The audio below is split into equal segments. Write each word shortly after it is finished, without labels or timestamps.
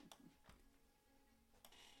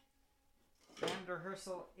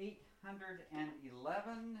Rehearsal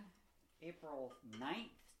 811, April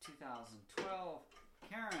 9th, 2012.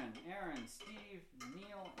 Karen, Aaron, Steve,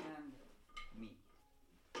 Neal, and me.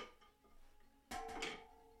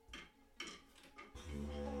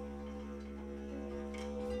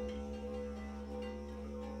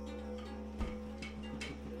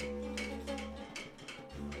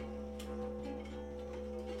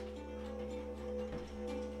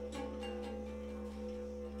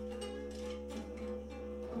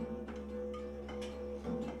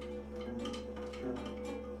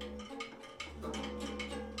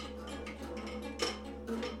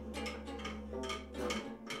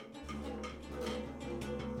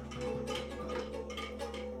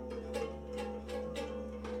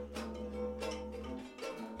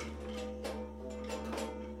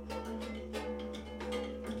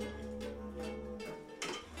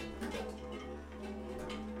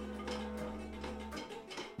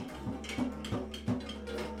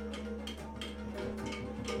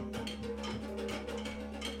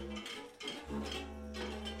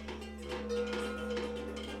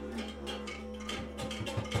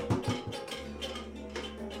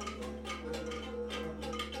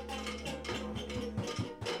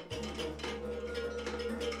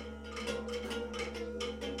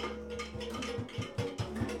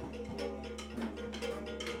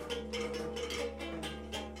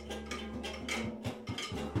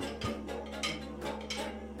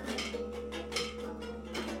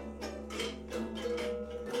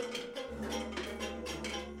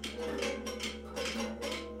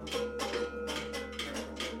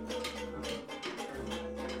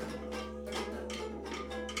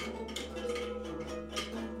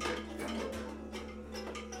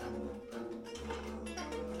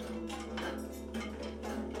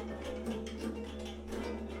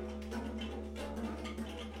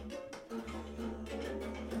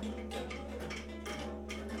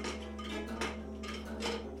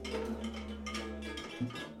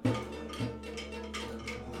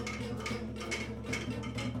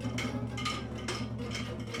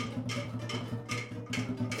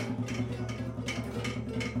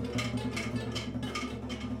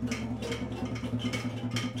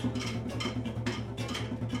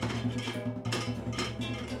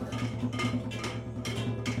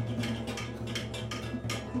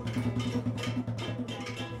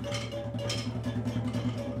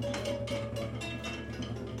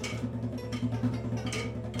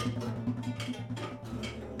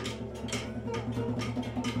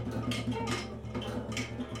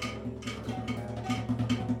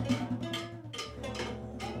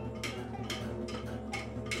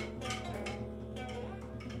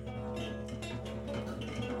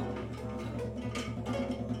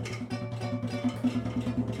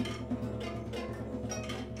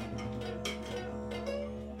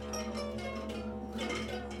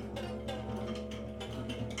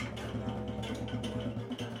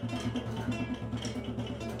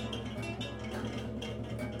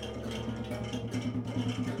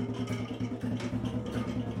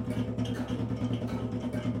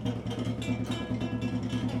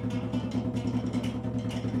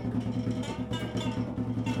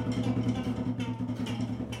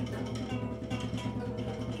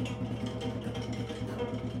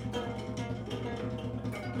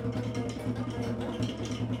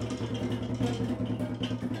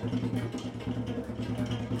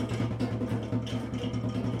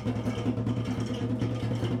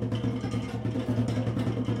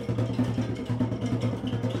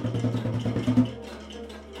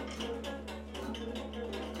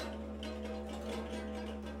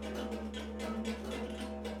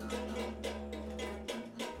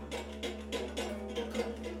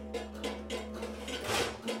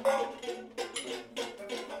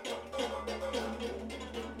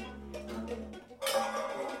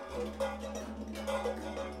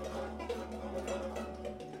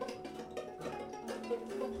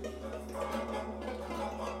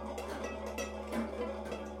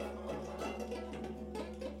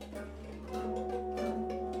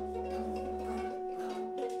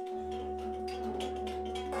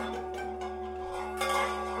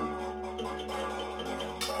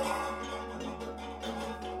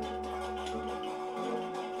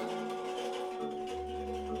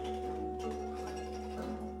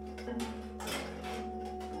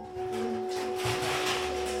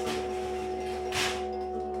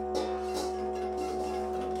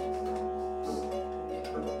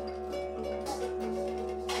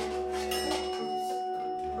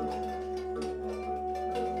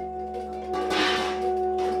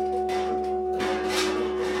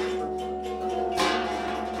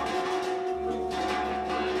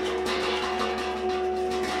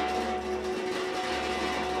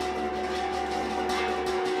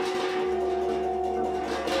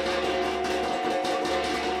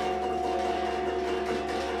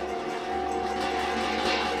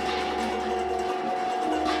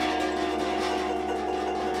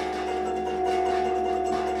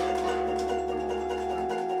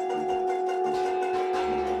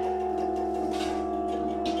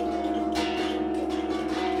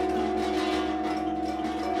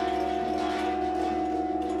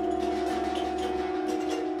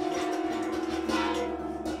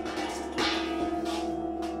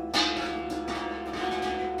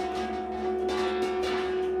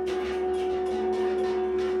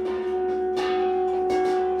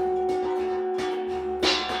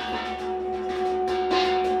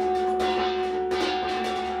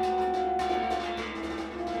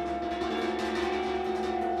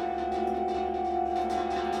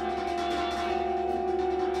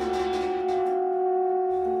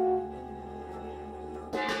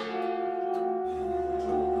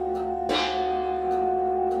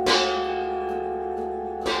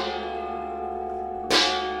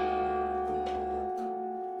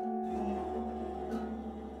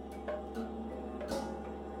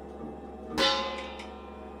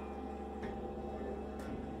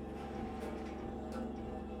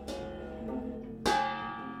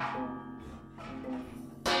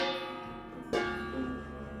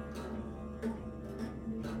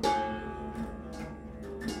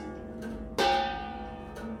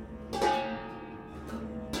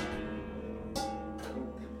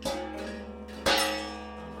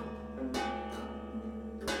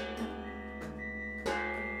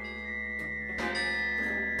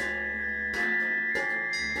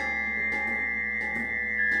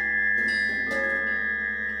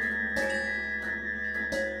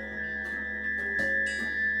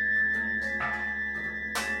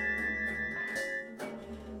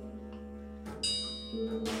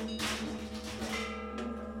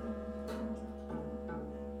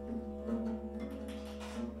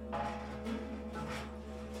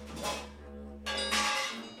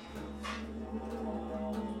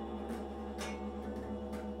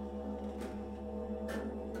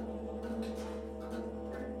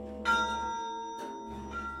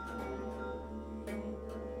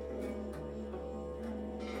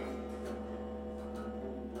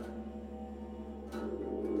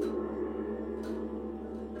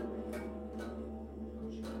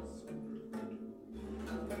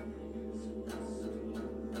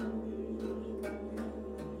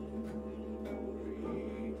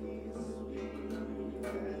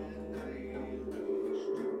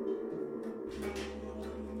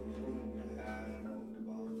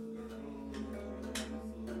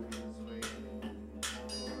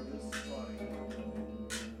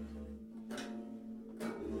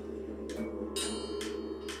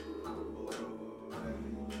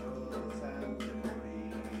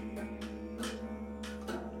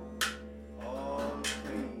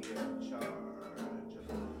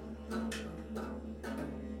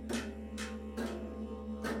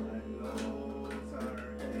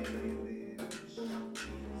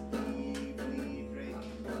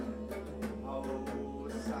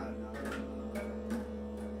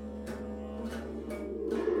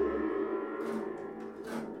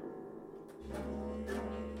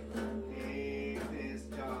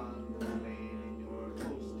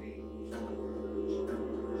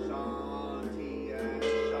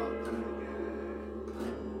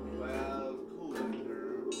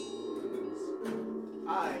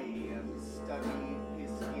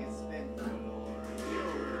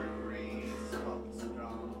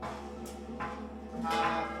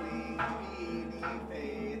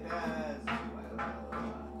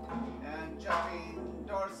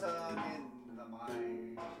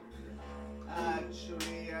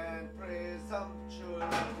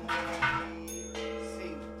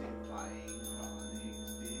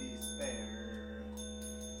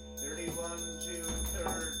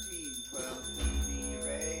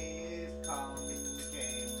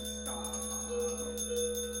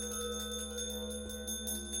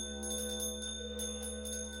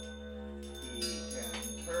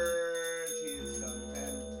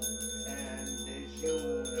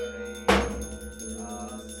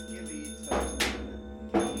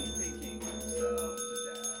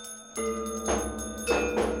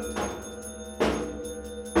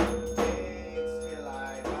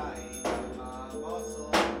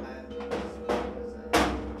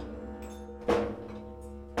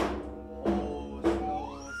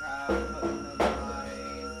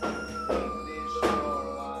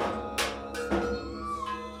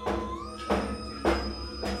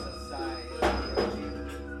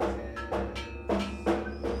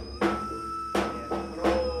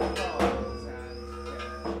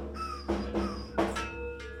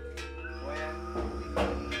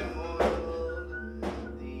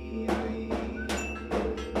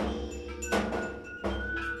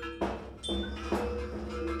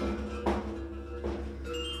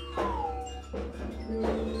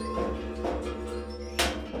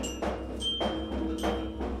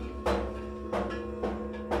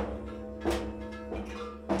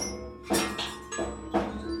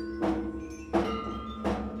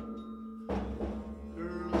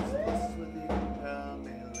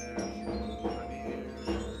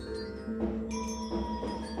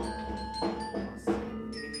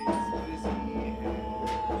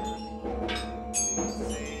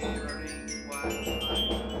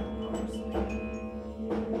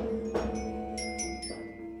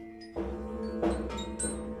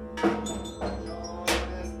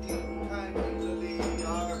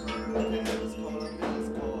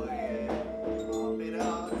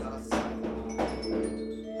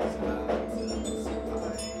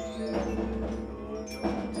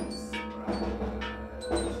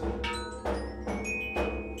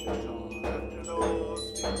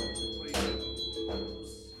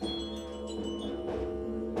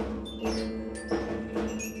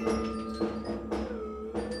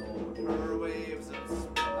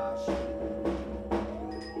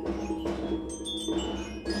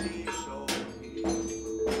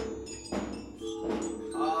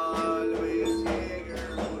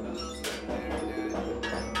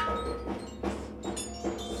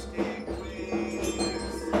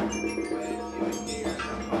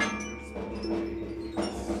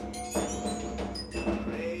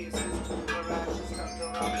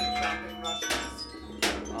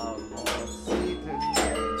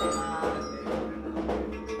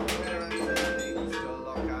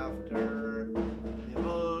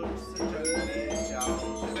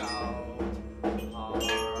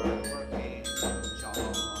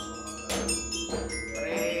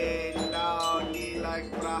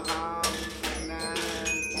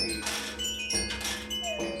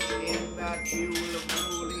 that mule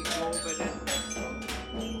ruling open and metro.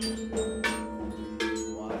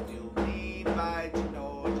 What do you mean by Gino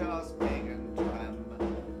just pagan tram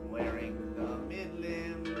wearing the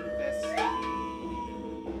mid-limb vesty?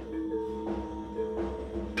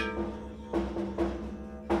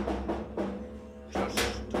 Just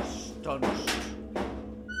astonished.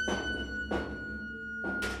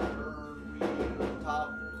 Top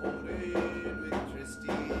coated with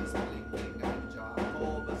Christie's blinking and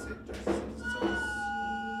Jacobus intercessors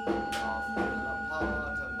off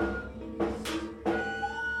hippopotamus,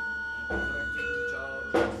 clicking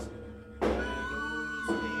jugs, balloons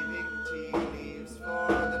leaving tea leaves for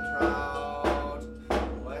the trout,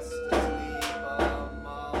 west asleep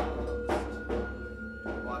amongst.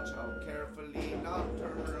 Watch how carefully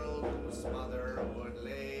nocturnal goose mother would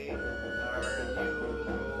lay her new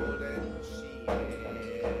golden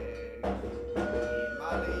she-egg.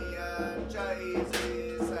 Molly and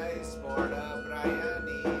Jesus, I sport a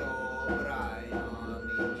Bryony O'Brieny.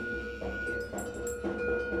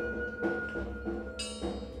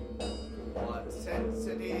 What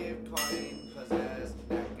sensitive coin possessed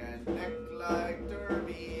neck and neck like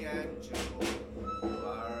Derby and Jew,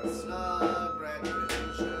 our snug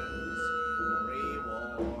retributions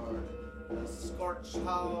reward. The scorch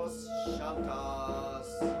house shoved us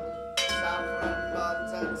saffron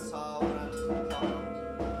buds and sovereign plums.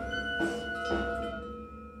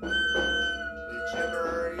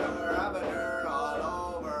 Whichever your avenue all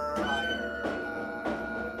over Ireland.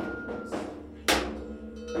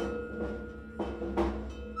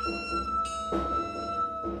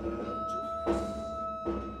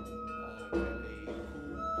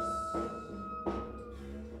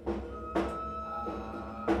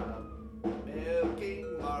 Milking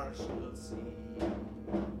Marshalsea.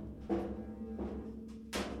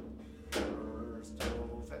 First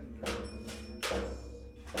offenders.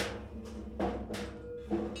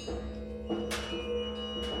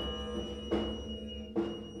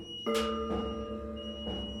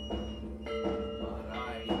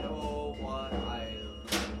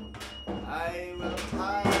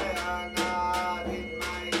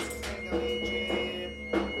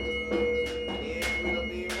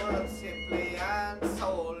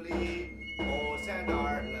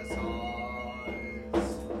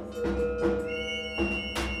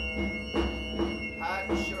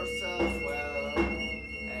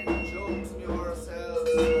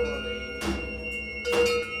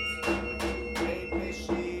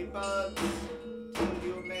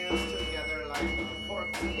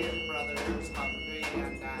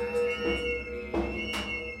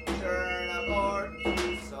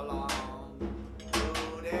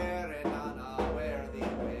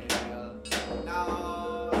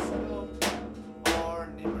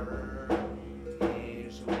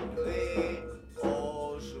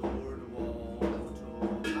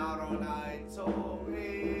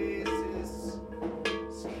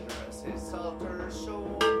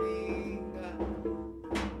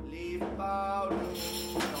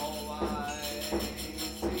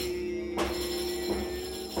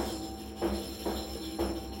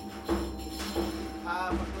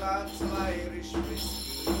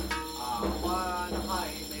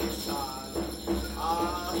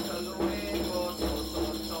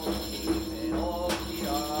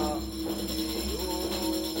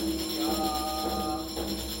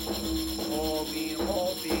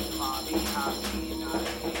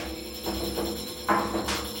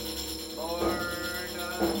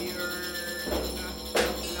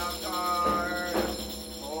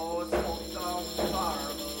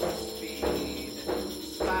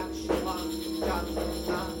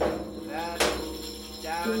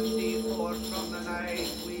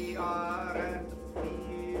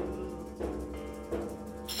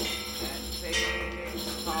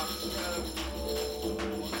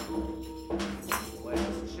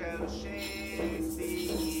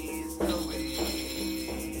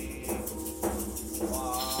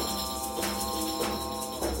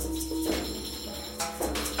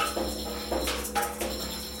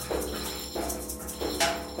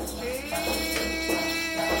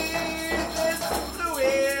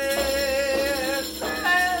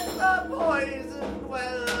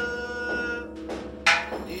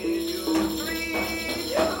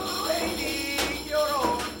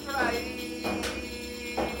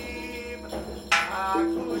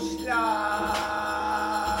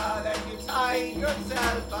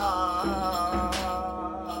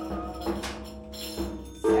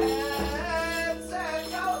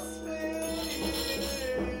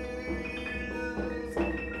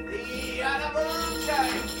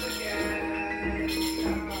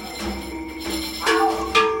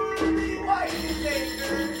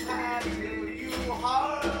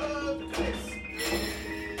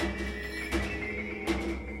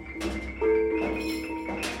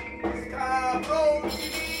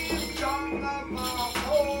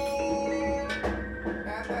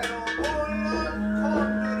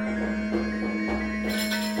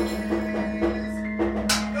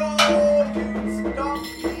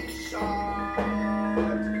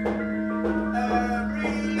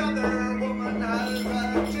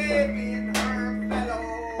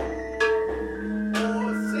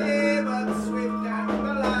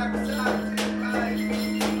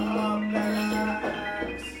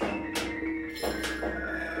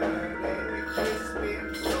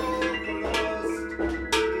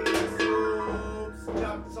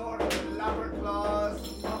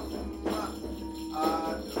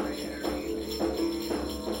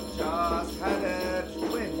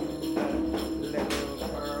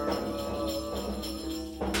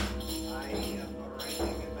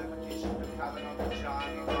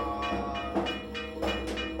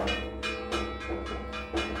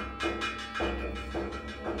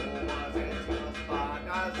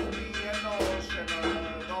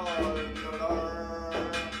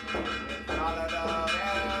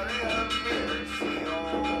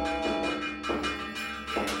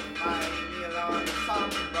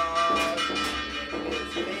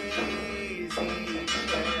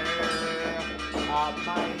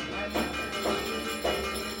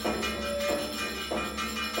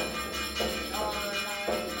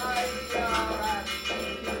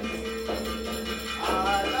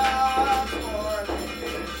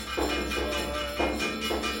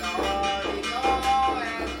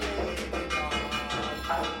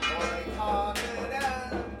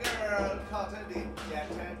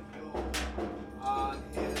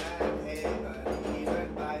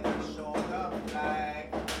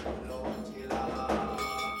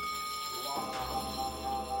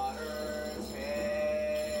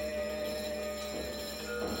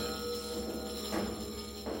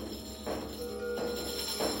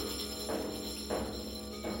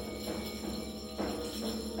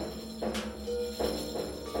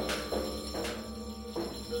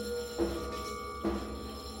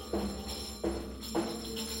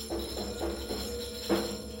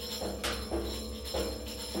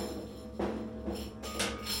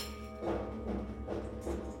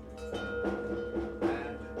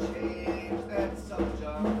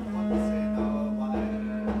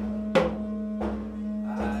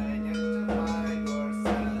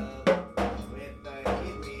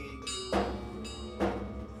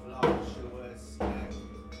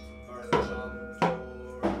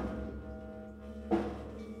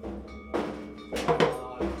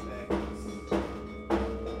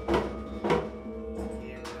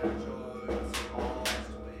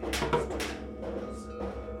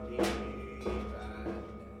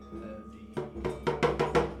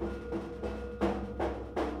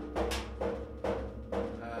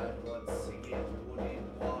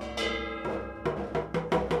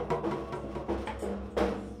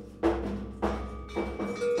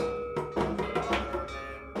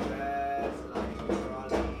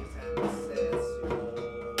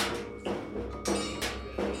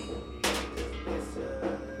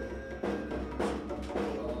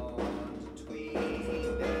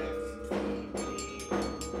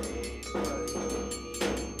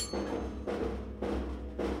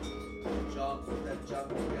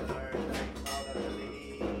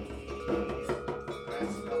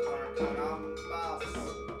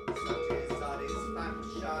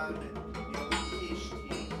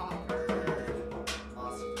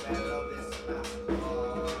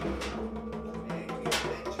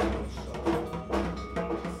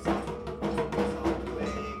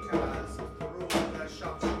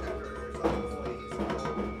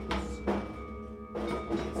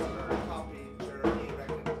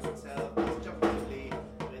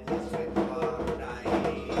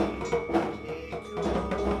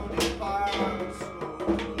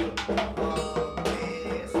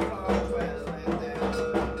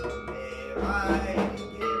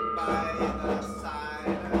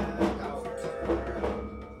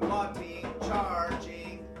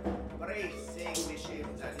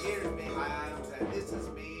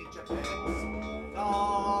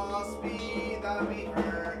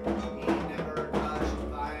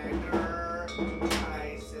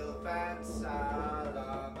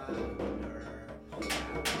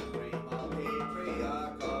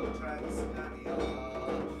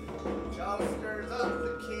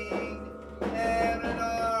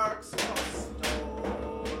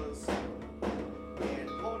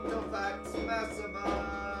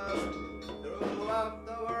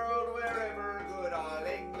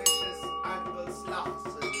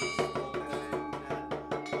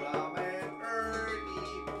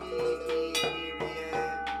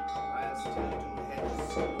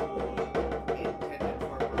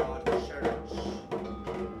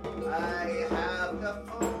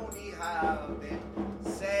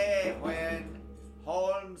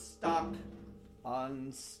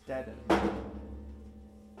 Unsteady.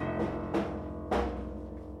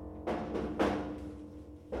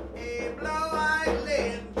 A blue-eyed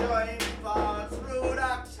lame joint falls rude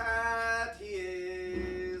at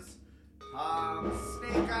his Tom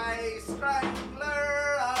Snake-Eye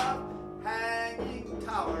strangler of hanging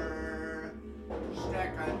tower,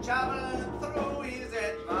 stick a javelin through his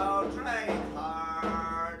head, bout right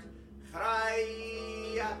heart, cry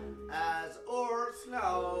as o'er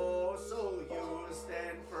snow, so you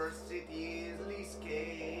stand for city's least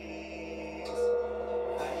case.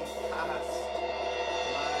 I cast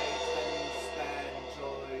my ten-stand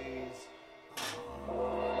joys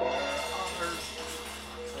on their honors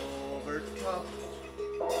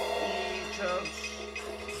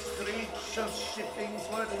of shippings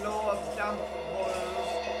were low of damp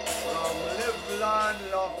hulls from Livlan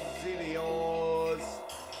Loxilios,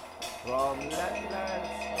 from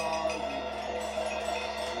Letland's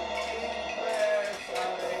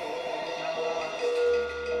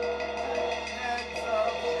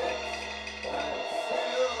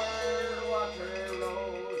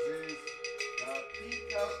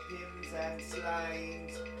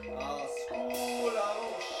lines, a school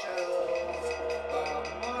of shells, of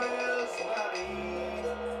miles marine,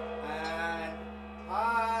 and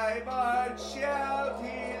high bird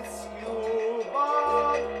shouted scuba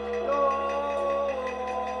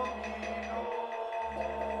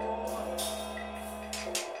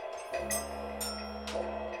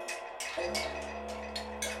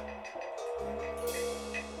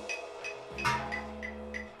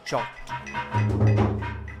Chop.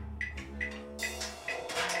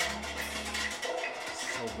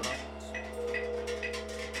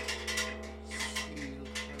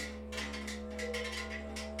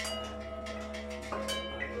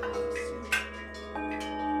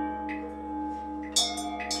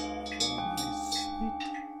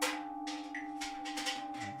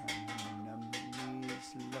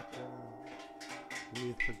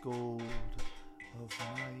 With the gold of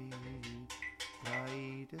my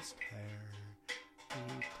brightest hair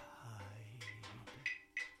did hide,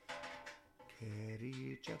 carry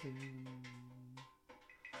Jevin,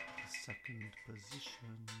 the second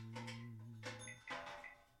position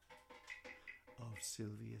of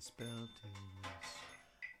Sylvia's beltings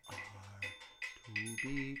are to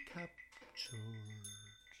be captured.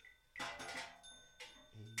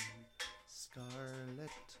 A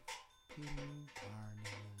scarlet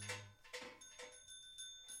Tintinabulary,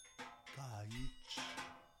 Keyt,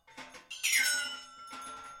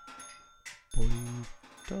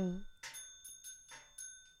 Pointer,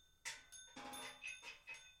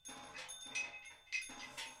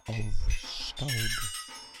 of Staub,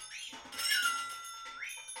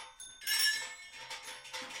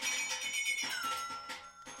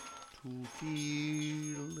 to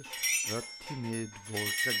feel the timid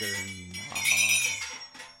Vortigern.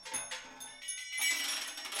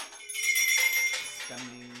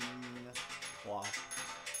 Stunning what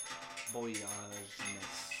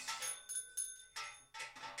voyageness.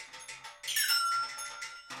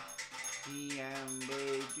 The amber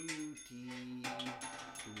duty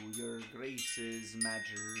to your grace's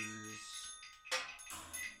majors.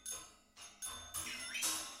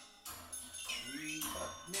 We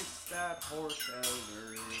but missed that horse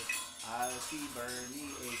elder, Eisenbrey,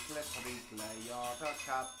 a cliffrick layota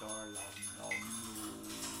captor london.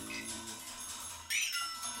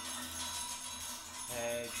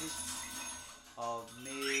 Hedges of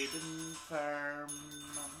maiden firm,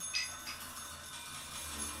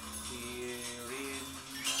 herein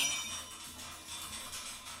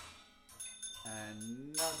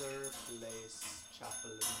another place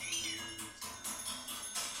chapel news,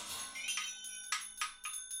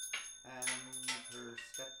 and her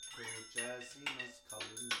step to Jazina's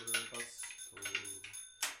colander bustle,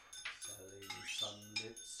 selling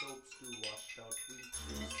sunlit soaps to washed out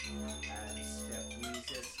winters, and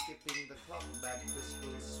Stepney's skipping the clock back to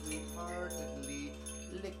school sweetheartedly,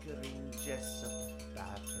 liquoring Jessup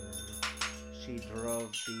batter. She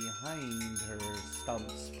drove behind her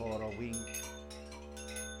stumps for a wink.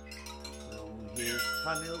 Through his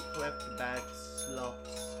tunnel cleft back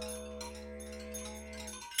slops.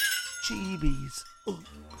 Chibis,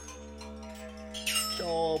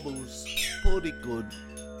 Jobus, pretty good.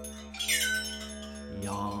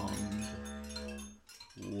 Yawned.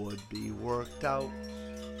 Would be worked out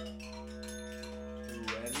to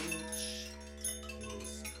an inch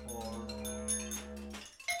his core.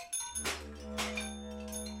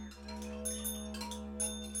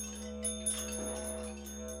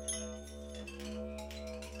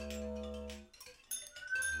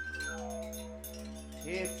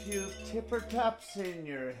 If you've tipper taps in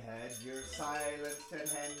your head, you're silenced and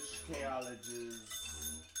hench theologies.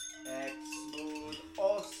 Ex-smooth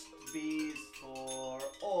ost bees for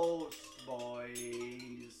oast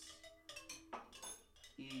boys.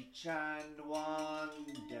 Each and one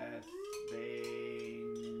death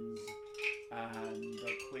veins and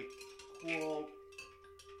a quick quote.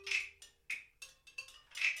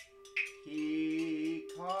 He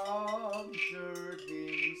conjured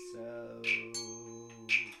himself.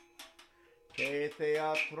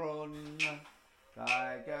 Theatron,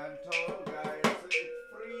 Gigantoguys,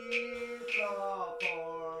 free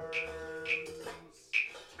forms.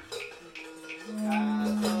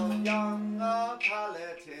 As of young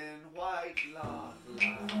Palatine, white lock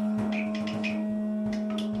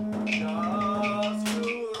just to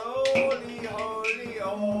roll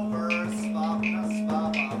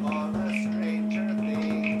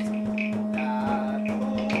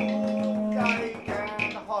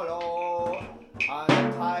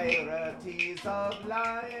of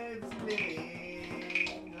lives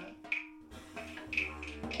living.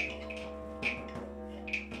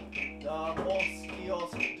 The most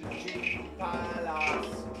gin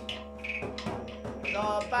palace, the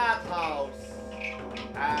bathhouse,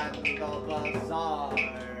 and the bazaar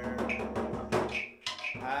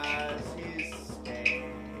as his stay.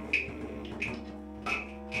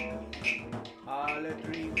 All the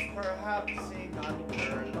dreams perhaps sing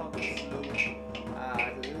under luck's loop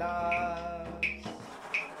at last.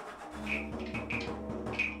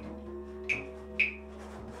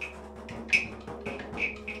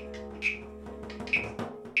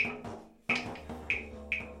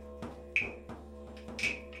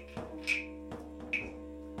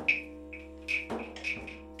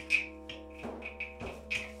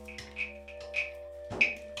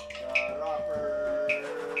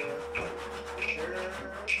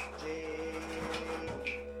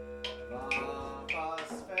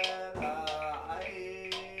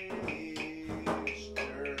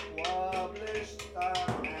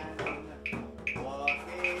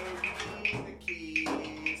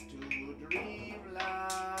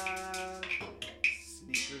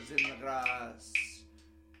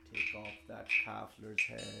 Kaffler's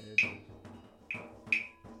head.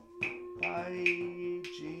 By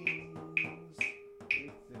jeans,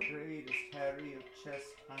 with the greatest Harry of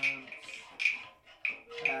chest pants,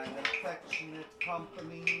 and affectionate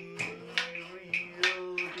company,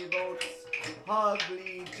 real devotes,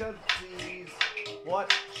 ugly judges,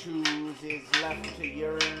 what shoes is left to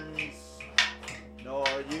yearns, nor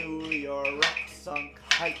you your rock-sunk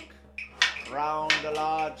hike round the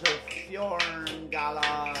lodge of Fjorn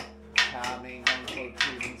Gala, calming Uncle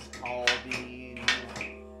Tim's Albine,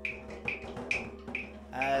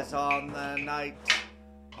 as on the night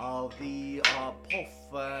of the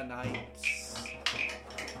Apophanites,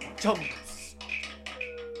 jumps,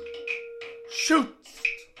 shoots,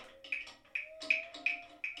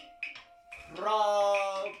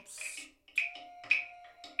 drops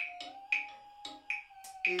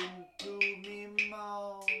into me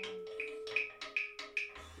mouth,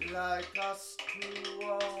 like us two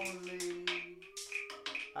only.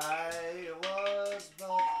 I was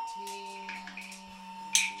but teen,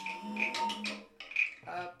 a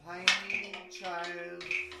piney child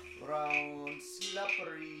round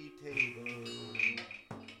slippery table.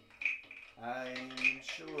 I'm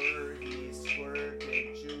sure he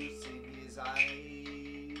squirted juice in his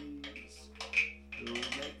eyes to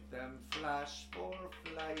make them flash for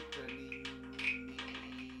frightening me.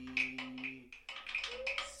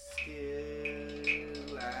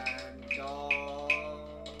 Still and all,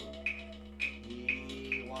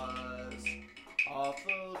 he was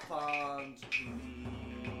awful fond to me.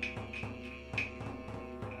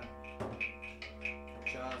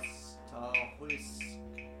 Just a whisk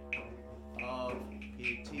of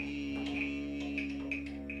pity,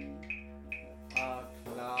 a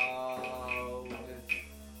cloud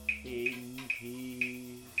in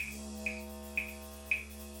peace,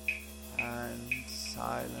 and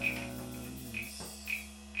silence.